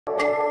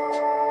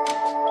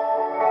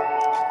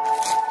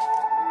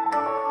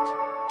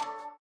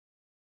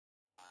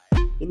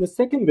in the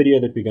second video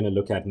that we're going to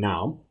look at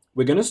now,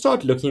 we're going to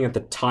start looking at the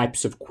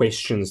types of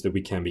questions that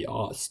we can be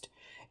asked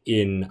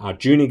in our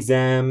June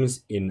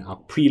exams, in our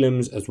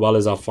prelims, as well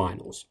as our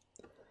finals.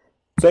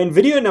 So in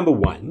video number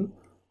 1,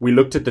 we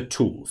looked at the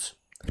tools.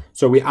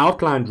 So we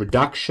outlined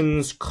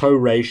reductions,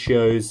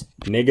 co-ratios,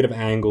 negative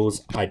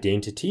angles,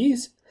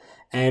 identities,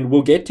 and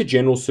we'll get to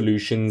general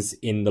solutions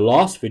in the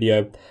last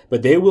video,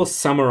 but there we'll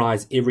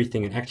summarize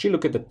everything and actually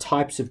look at the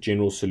types of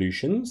general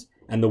solutions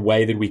and the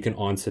way that we can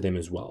answer them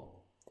as well.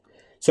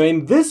 So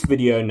in this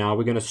video now,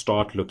 we're going to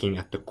start looking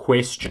at the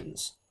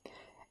questions.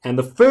 And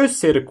the first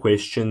set of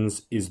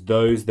questions is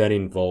those that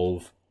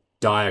involve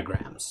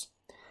diagrams.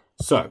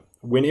 So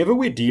whenever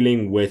we're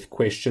dealing with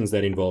questions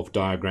that involve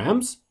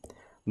diagrams,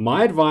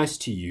 my advice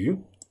to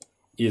you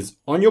is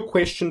on your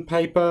question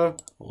paper,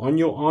 on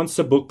your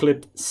answer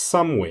booklet,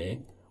 somewhere,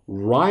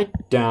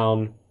 write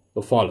down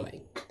the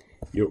following.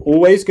 You're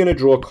always going to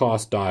draw a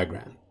cast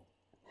diagram.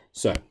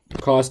 So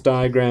cast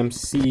diagram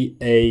C,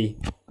 A,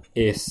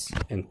 S,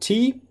 and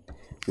T.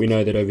 We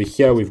know that over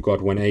here we've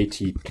got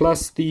 180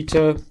 plus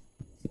theta,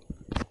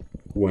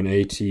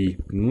 180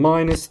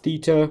 minus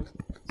theta,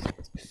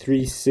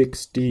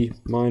 360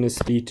 minus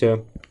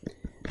theta,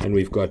 and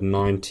we've got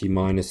 90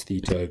 minus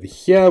theta over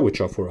here,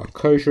 which are for our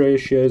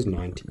co-ratios,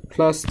 90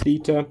 plus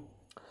theta.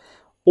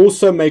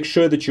 Also make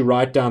sure that you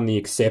write down the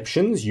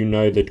exceptions. You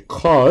know that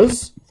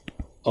cos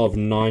of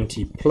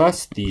 90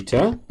 plus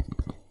theta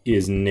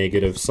is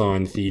negative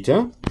sine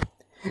theta.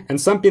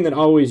 And something that I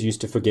always used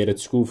to forget at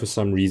school for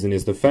some reason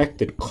is the fact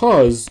that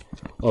cos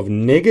of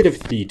negative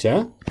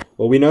theta,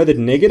 well, we know that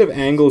negative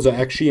angles are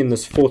actually in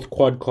this fourth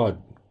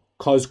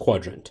cos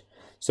quadrant.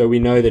 So we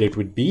know that it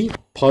would be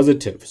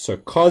positive. So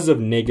cos of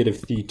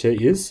negative theta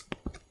is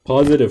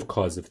positive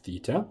cos of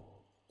theta.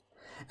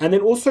 And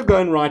then also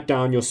go and write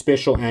down your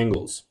special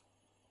angles.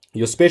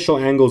 Your special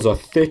angles are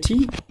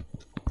 30,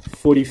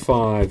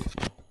 45,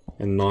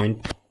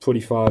 and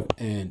 45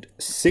 and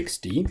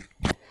 60.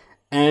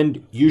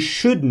 And you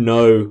should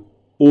know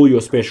all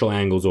your special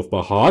angles off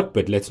by heart,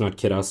 but let's not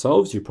kid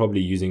ourselves. You're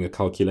probably using a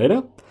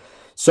calculator.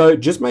 So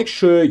just make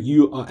sure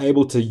you are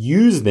able to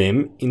use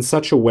them in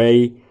such a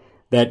way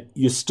that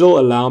you still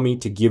allow me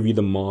to give you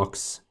the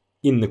marks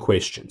in the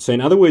question. So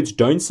in other words,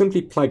 don't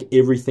simply plug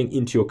everything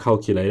into your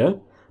calculator.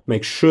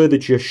 Make sure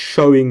that you're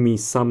showing me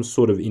some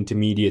sort of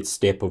intermediate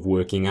step of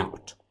working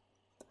out.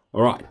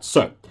 All right,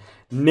 so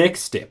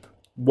next step.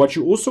 What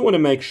you also want to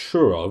make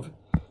sure of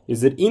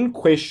is that in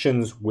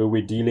questions where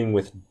we're dealing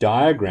with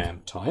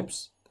diagram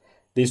types,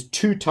 there's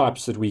two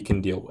types that we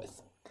can deal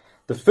with.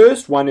 The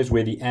first one is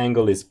where the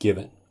angle is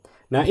given.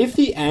 Now, if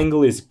the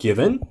angle is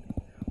given,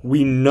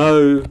 we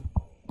know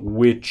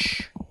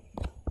which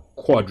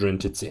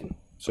quadrant it's in.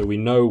 So we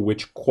know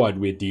which quad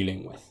we're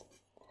dealing with.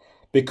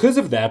 Because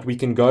of that, we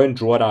can go and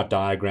draw out our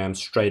diagram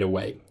straight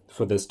away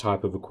for this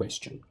type of a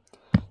question.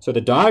 So the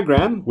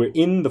diagram, we're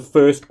in the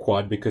first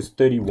quad because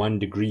 31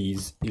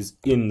 degrees is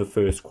in the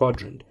first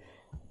quadrant.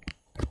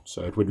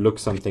 So it would look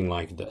something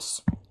like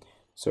this.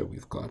 So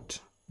we've got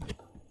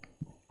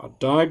our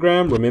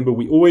diagram. Remember,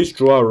 we always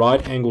draw a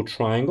right angle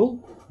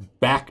triangle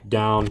back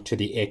down to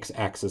the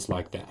x-axis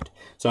like that.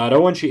 So I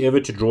don't want you ever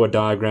to draw a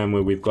diagram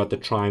where we've got the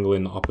triangle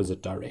in the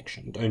opposite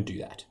direction. Don't do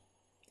that.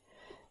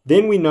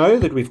 Then we know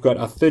that we've got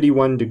a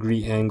 31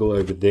 degree angle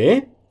over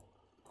there.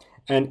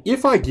 And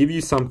if I give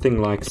you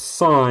something like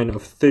sine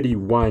of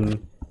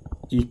 31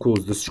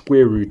 equals the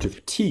square root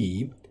of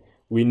t,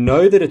 we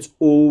know that it's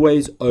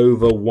always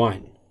over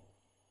 1.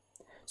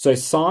 So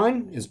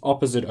sine is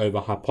opposite over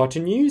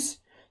hypotenuse.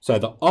 So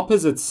the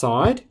opposite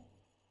side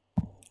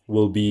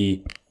will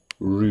be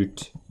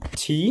root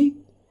t.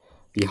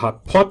 The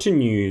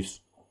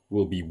hypotenuse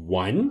will be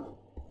 1.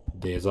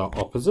 There's our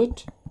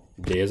opposite.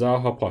 There's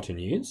our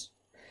hypotenuse.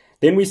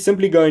 Then we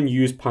simply go and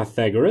use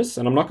Pythagoras,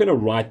 and I'm not going to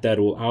write that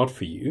all out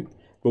for you,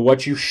 but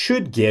what you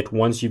should get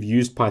once you've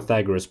used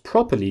Pythagoras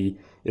properly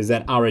is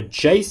that our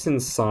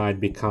adjacent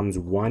side becomes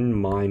 1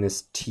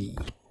 minus t,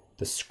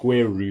 the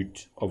square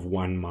root of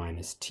 1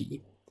 minus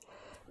t.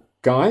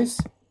 Guys,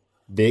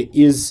 there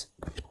is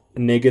a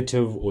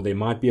negative, or there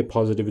might be a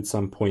positive at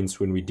some points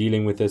when we're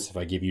dealing with this if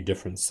I give you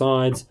different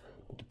sides.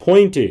 But the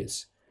point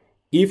is,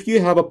 if you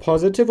have a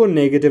positive or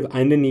negative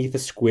underneath a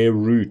square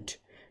root,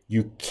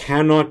 you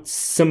cannot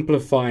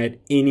simplify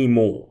it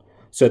anymore.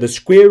 So the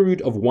square root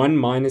of 1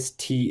 minus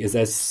t is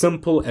as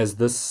simple as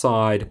this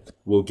side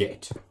will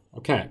get.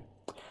 Okay,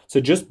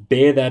 so just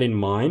bear that in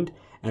mind.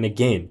 And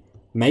again,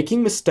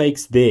 making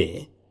mistakes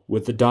there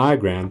with the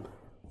diagram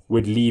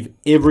would leave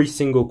every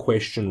single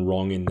question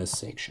wrong in this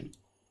section.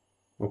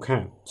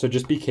 Okay, so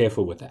just be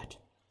careful with that.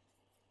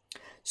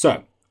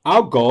 So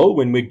our goal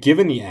when we're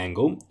given the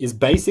angle is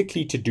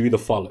basically to do the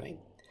following.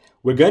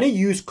 We're going to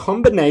use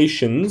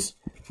combinations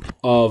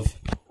of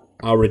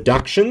our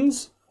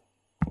reductions,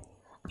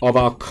 of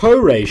our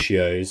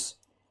co-ratios,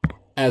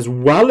 as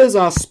well as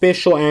our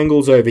special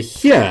angles over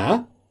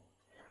here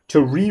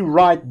to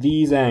rewrite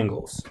these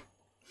angles.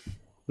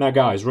 Now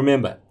guys,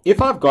 remember,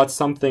 if I've got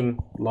something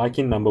like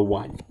in number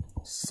 1,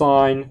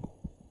 sine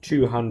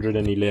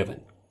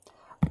 211,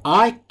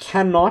 I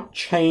cannot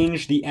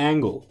change the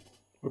angle.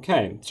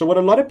 Okay, so what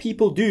a lot of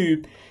people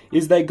do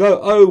is they go,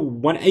 oh,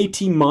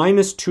 180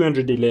 minus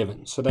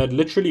 211. So they'd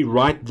literally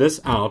write this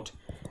out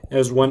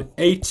as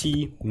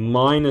 180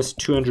 minus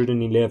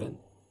 211.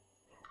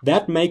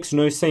 That makes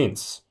no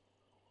sense.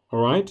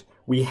 All right,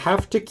 we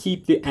have to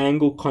keep the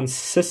angle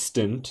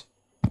consistent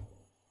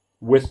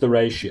with the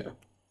ratio.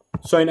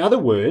 So in other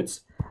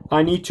words,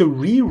 I need to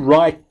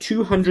rewrite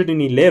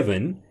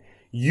 211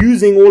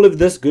 using all of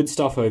this good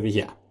stuff over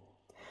here.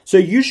 So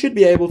you should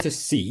be able to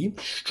see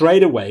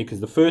straight away,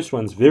 because the first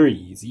one's very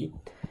easy,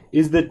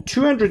 is that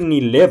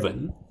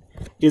 211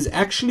 is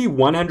actually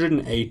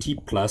 180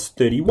 plus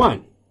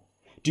 31.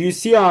 Do you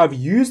see how I've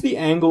used the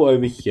angle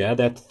over here,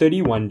 that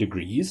 31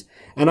 degrees,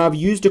 and I've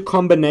used a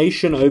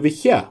combination over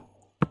here,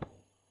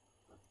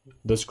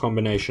 this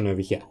combination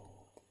over here,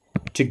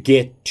 to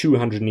get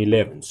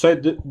 211. So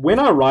when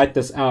I write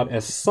this out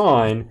as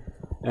sine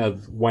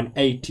of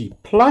 180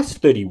 plus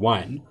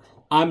 31,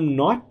 I'm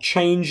not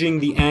changing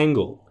the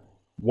angle.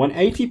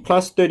 180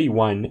 plus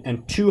 31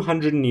 and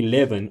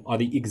 211 are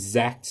the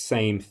exact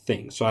same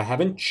thing. So I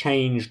haven't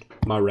changed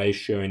my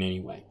ratio in any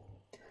way.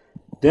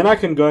 Then I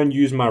can go and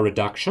use my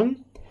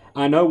reduction.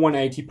 I know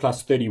 180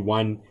 plus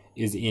 31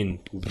 is in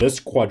this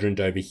quadrant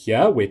over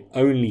here, where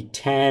only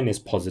tan is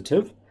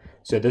positive.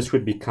 So this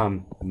would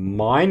become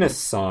minus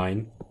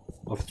sine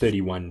of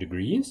 31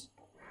 degrees,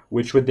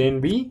 which would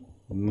then be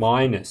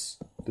minus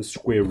the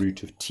square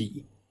root of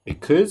t,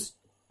 because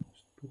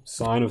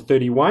sine of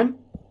 31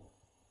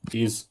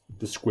 is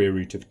the square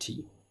root of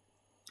t.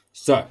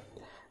 So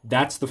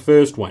that's the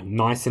first one,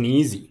 nice and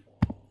easy.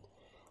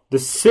 The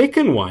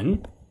second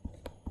one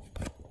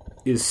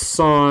is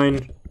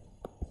sine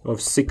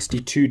of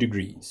 62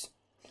 degrees.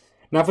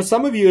 Now for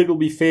some of you it will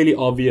be fairly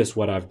obvious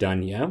what I've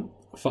done here.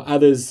 For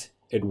others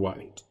it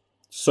won't.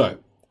 So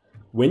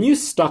when you're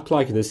stuck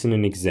like this in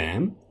an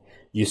exam,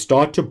 you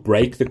start to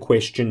break the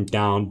question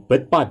down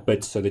bit by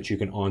bit so that you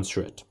can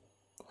answer it.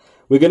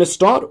 We're going to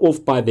start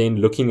off by then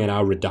looking at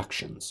our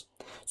reductions.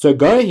 So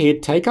go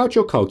ahead, take out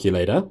your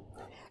calculator,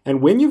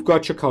 and when you've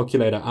got your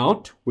calculator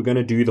out, we're going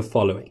to do the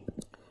following.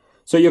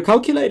 So your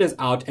calculator's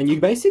out, and you're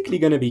basically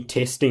going to be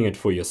testing it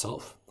for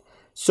yourself.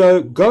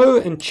 So go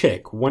and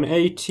check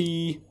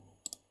 180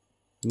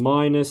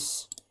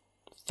 minus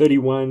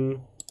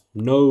 31,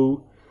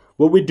 no.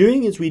 What we're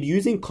doing is we're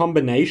using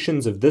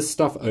combinations of this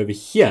stuff over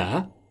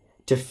here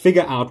to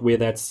figure out where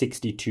that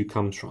 62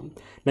 comes from.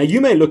 Now you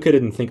may look at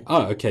it and think,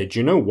 oh, okay, do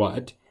you know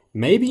what?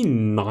 Maybe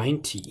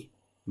 90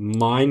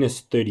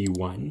 minus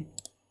 31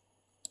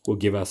 will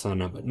give us our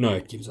number. No,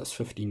 it gives us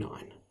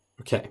 59.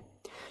 Okay,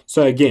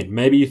 so again,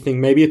 maybe you think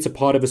maybe it's a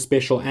part of a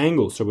special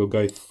angle. So we'll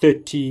go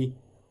 30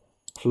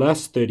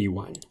 plus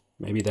 31.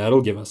 Maybe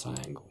that'll give us our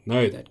angle.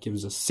 No, that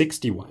gives us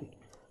 61.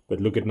 But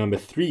look at number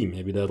 3.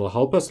 Maybe that'll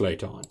help us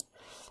later on.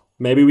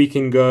 Maybe we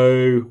can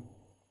go,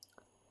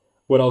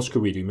 what else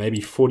could we do? Maybe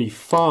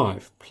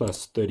 45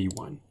 plus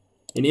 31.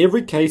 In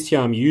every case here,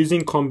 I'm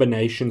using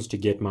combinations to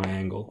get my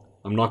angle.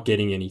 I'm not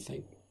getting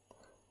anything.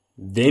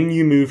 Then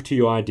you move to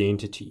your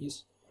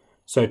identities.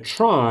 So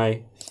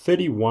try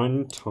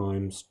 31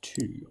 times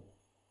 2.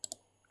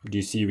 Do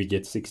you see we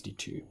get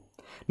 62?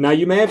 Now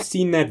you may have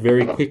seen that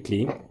very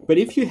quickly, but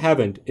if you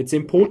haven't, it's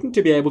important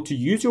to be able to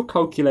use your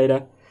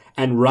calculator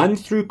and run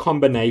through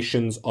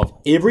combinations of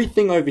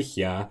everything over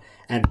here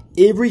and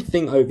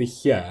everything over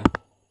here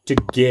to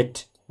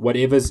get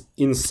whatever's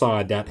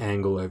inside that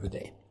angle over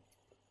there.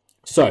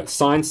 So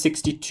sine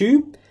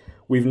 62,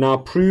 we've now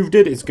proved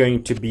it is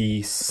going to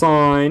be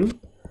sine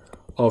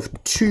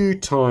of 2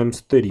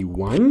 times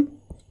 31.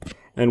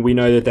 And we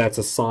know that that's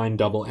a sine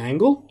double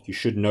angle. You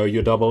should know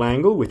your double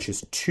angle, which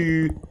is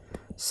 2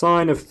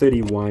 sine of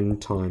 31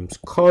 times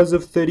cos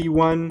of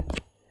 31.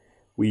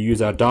 We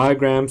use our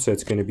diagram, so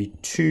it's going to be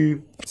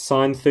 2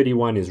 sine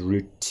 31 is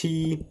root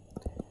t.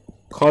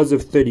 Cos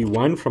of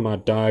 31 from our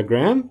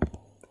diagram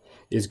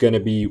is going to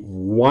be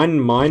 1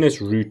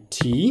 minus root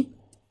t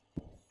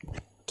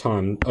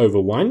time over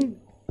 1.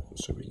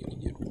 So we're going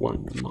to get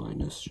 1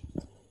 minus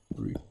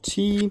root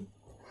t.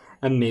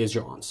 And there's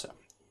your answer.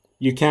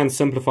 You can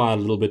simplify a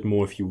little bit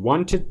more if you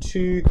wanted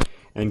to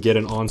and get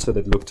an answer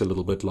that looked a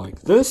little bit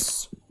like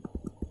this.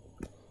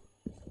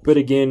 But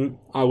again,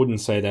 I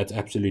wouldn't say that's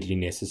absolutely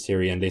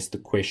necessary unless the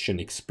question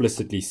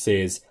explicitly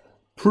says,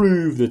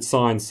 prove that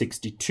sine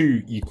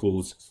 62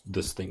 equals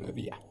this thing over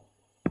here.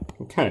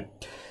 Okay.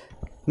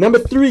 Number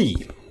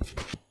 3,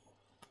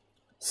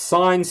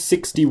 sine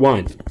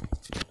 61.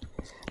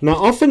 Now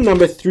often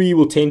number 3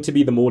 will tend to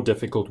be the more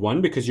difficult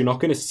one because you're not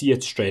going to see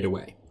it straight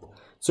away.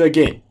 So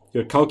again,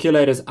 your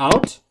calculator's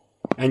out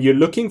and you're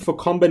looking for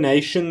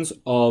combinations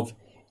of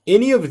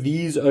any of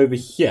these over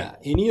here,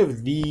 any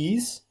of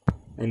these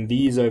and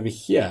these over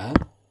here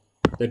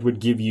that would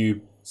give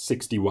you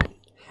 61.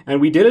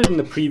 And we did it in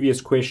the previous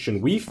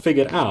question. We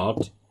figured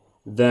out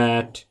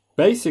that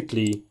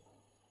basically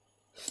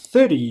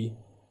 30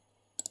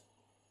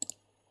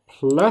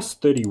 plus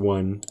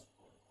 31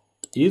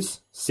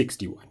 is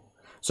 61.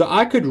 So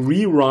I could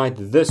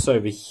rewrite this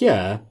over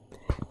here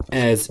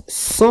as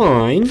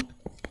sine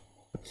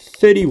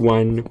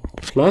 31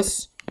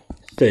 plus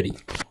 30.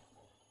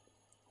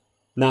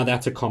 Now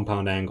that's a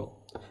compound angle.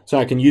 So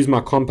I can use my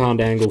compound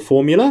angle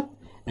formula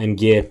and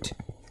get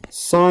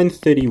sine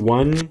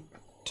 31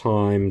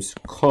 times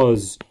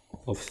cos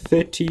of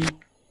 30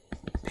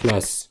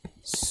 plus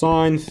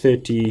sine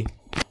 30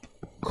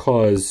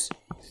 cos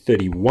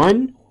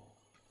 31.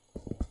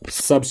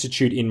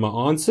 Substitute in my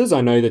answers. I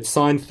know that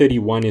sine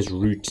 31 is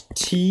root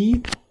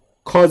t,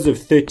 cos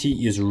of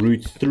 30 is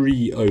root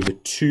 3 over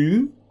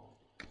 2,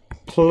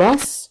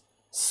 plus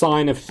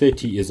sine of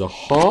 30 is a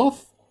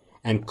half,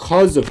 and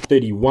cos of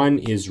 31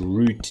 is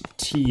root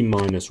t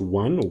minus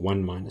 1, or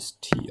 1 minus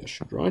t, I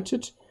should write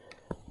it,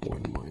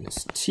 1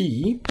 minus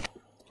t.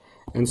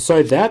 And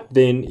so that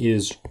then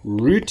is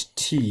root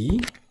t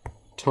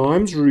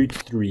times root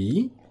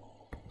 3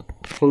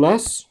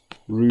 plus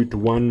root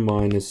 1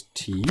 minus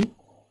t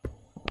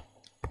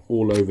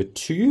all over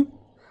 2.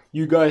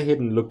 You go ahead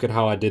and look at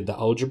how I did the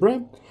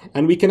algebra,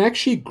 and we can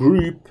actually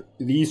group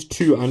these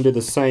two under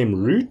the same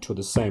root or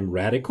the same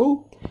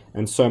radical.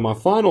 And so my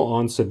final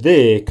answer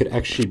there could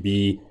actually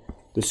be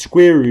the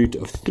square root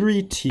of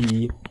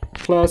 3t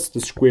plus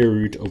the square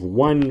root of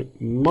 1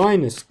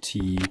 minus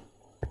t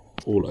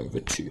all over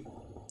 2.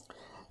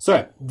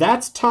 So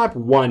that's type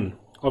 1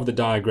 of the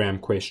diagram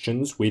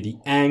questions where the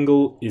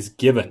angle is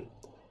given.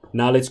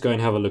 Now let's go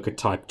and have a look at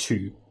type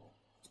 2.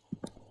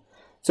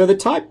 So the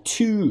type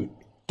 2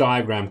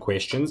 diagram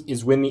questions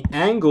is when the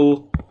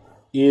angle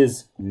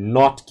is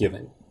not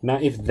given. Now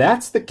if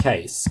that's the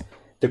case,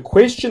 the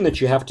question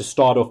that you have to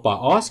start off by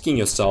asking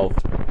yourself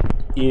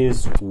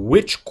is,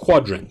 which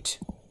quadrant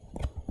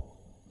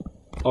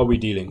are we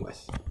dealing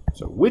with?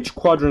 So which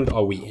quadrant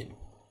are we in?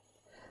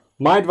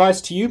 My advice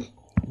to you,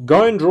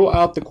 go and draw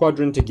out the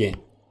quadrant again.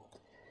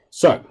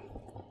 So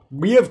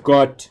we have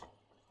got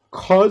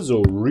cos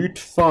or root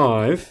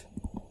 5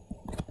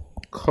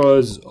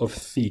 cos of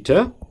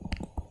theta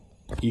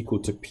equal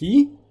to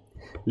p.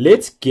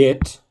 Let's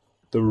get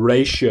the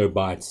ratio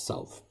by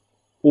itself.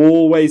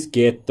 Always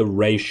get the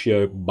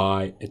ratio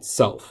by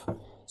itself.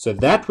 So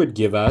that would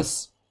give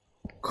us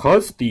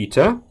cos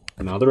theta,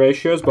 now the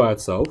ratio is by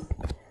itself.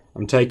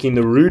 I'm taking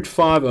the root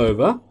 5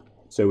 over,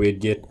 so we'd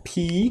get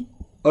p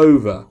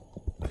over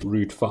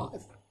root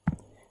 5.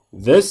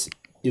 This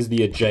is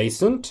the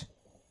adjacent,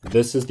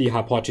 this is the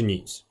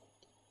hypotenuse.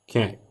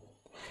 Okay.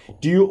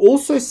 Do you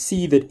also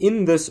see that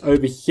in this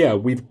over here,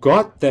 we've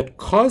got that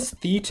cos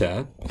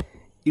theta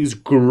is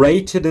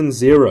greater than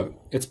 0.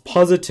 It's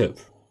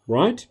positive,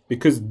 right?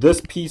 Because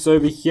this piece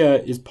over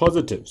here is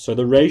positive, so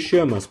the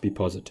ratio must be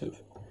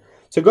positive.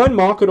 So go and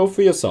mark it off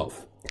for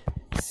yourself.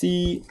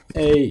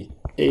 C-A-S-T.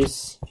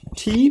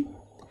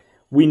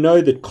 We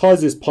know that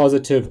cos is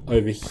positive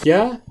over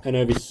here and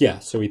over here,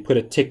 so we put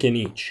a tick in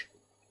each.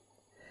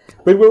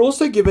 But we're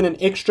also given an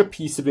extra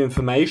piece of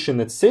information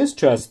that says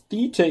to us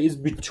theta is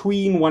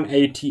between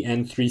 180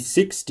 and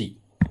 360.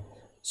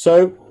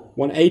 So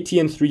 180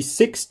 and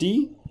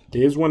 360,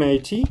 there's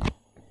 180,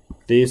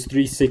 there's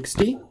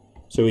 360.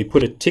 So we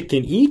put a tick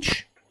in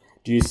each.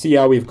 Do you see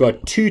how we've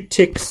got 2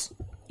 ticks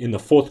in the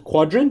 4th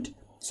quadrant?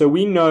 So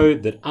we know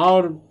that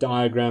our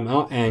diagram,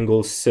 our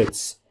angle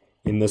sits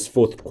in this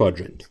 4th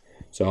quadrant.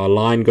 So our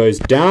line goes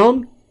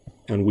down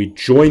and we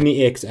join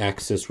the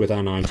x-axis with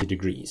our 90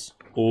 degrees.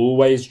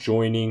 Always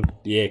joining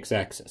the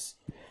x-axis.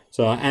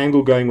 So our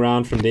angle going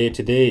round from there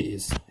to there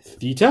is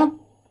theta.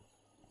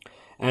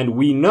 And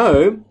we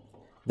know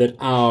that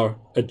our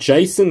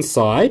adjacent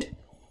side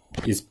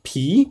is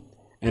p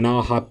and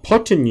our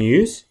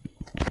hypotenuse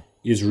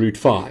is root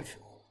 5.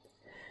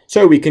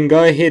 So we can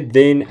go ahead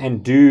then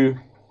and do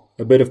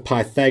a bit of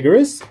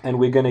Pythagoras, and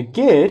we're going to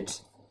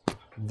get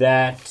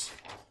that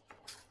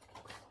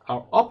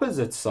our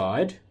opposite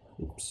side,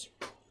 oops,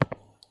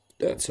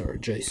 that's our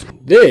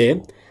adjacent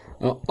there,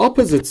 our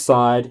opposite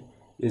side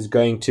is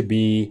going to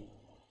be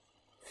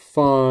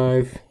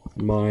 5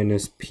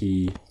 minus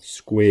p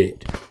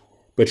squared.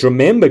 But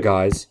remember,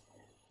 guys,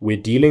 we're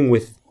dealing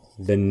with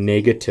the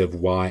negative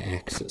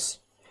y-axis.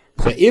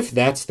 So if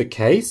that's the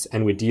case,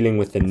 and we're dealing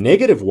with the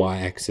negative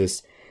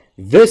y-axis,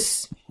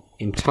 this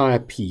entire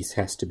piece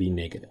has to be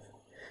negative.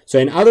 So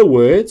in other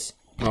words,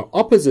 our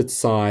opposite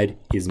side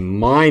is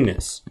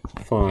minus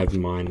 5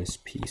 minus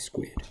p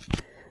squared.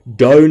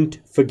 Don't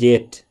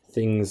forget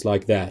things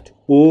like that.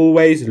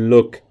 Always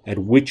look at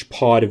which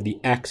part of the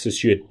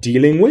axis you're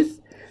dealing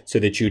with so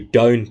that you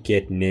don't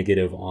get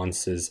negative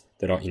answers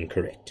that are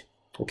incorrect.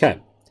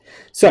 Okay,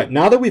 so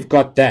now that we've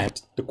got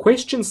that, the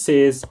question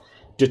says,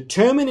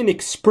 determine an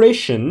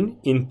expression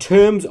in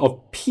terms of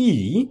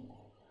p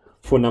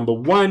for number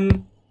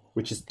 1,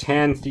 which is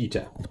tan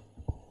theta.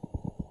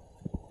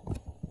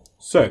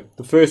 So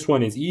the first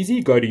one is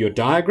easy. Go to your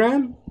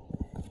diagram.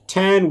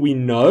 Tan, we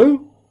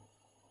know,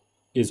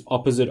 is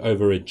opposite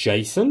over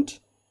adjacent,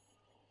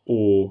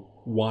 or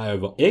y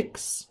over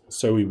x.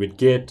 So we would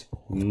get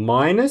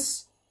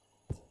minus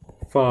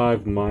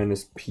 5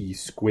 minus p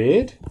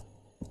squared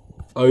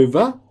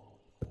over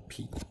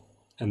p.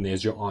 And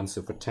there's your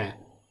answer for tan.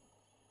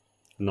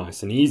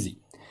 Nice and easy.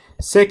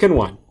 Second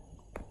one,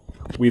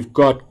 we've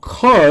got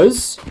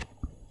cos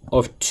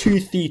of 2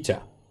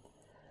 theta.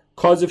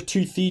 Cos of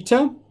 2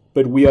 theta,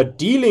 but we are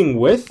dealing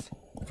with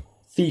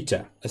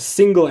theta, a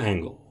single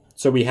angle.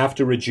 So we have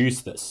to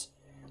reduce this.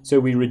 So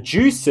we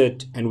reduce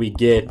it and we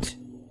get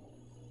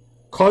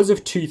cos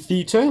of 2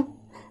 theta.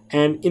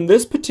 And in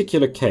this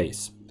particular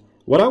case,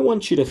 what I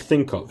want you to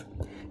think of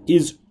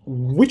is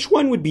which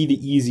one would be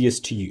the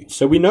easiest to use.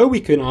 So we know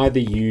we can either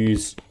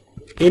use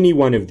any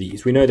one of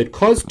these. We know that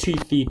cos 2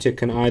 theta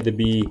can either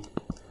be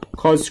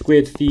cos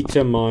squared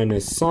theta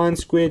minus sine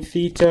squared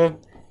theta.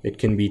 It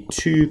can be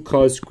 2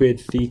 cos squared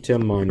theta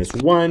minus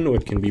 1, or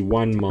it can be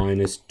 1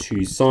 minus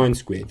 2 sine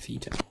squared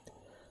theta.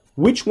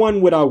 Which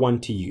one would I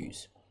want to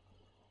use?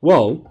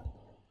 Well,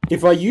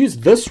 if I use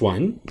this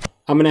one,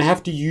 I'm going to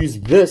have to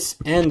use this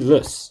and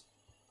this.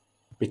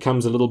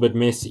 Becomes a little bit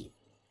messy.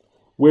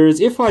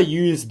 Whereas if I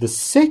use the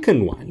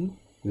second one,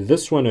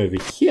 this one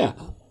over here,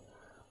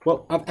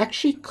 well, I've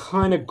actually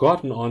kind of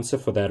got an answer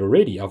for that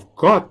already. I've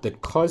got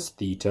that cos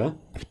theta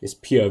is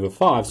p over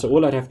 5, so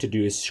all I'd have to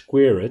do is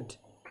square it,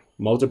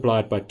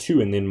 multiply it by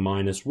 2, and then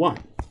minus 1,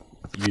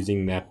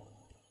 using that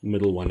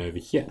middle one over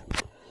here.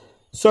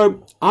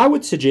 So I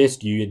would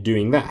suggest you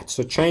doing that.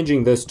 So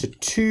changing this to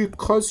 2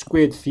 cos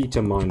squared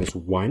theta minus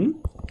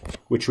 1,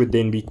 which would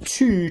then be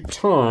 2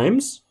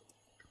 times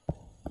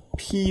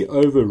p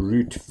over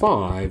root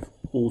 5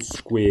 all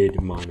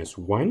squared minus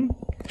 1,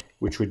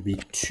 which would be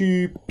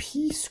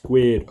 2p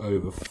squared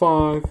over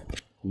 5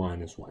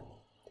 minus 1.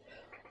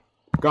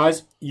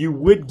 Guys, you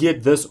would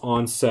get this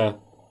answer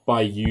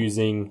by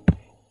using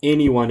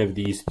any one of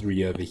these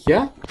three over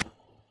here.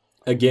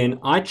 Again,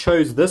 I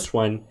chose this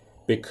one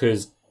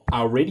because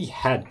I already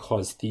had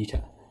cos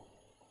theta.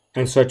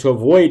 And so to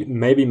avoid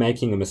maybe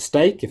making a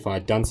mistake if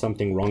I'd done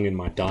something wrong in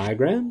my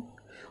diagram,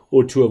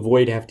 or to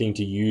avoid having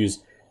to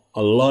use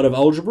a lot of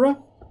algebra,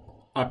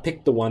 I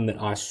picked the one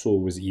that I saw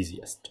was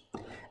easiest.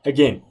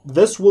 Again,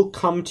 this will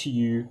come to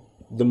you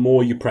the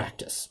more you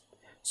practice.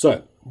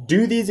 So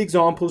do these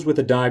examples with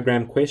the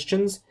diagram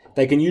questions.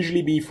 They can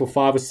usually be for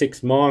 5 or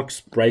 6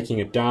 marks, breaking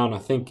it down. I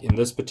think in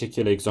this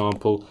particular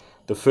example,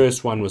 the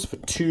first one was for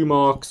 2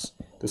 marks.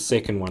 The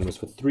second one was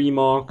for 3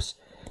 marks.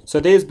 So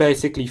there's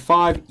basically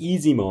 5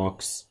 easy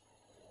marks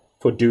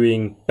for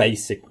doing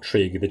basic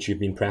trig that you've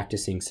been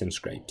practicing since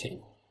grade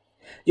 10.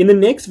 In the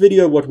next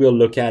video, what we'll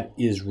look at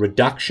is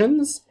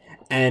reductions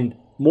and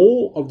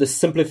more of the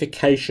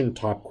simplification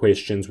type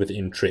questions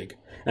within trig.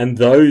 And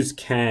those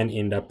can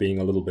end up being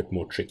a little bit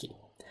more tricky.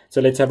 So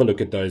let's have a look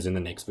at those in the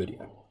next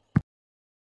video.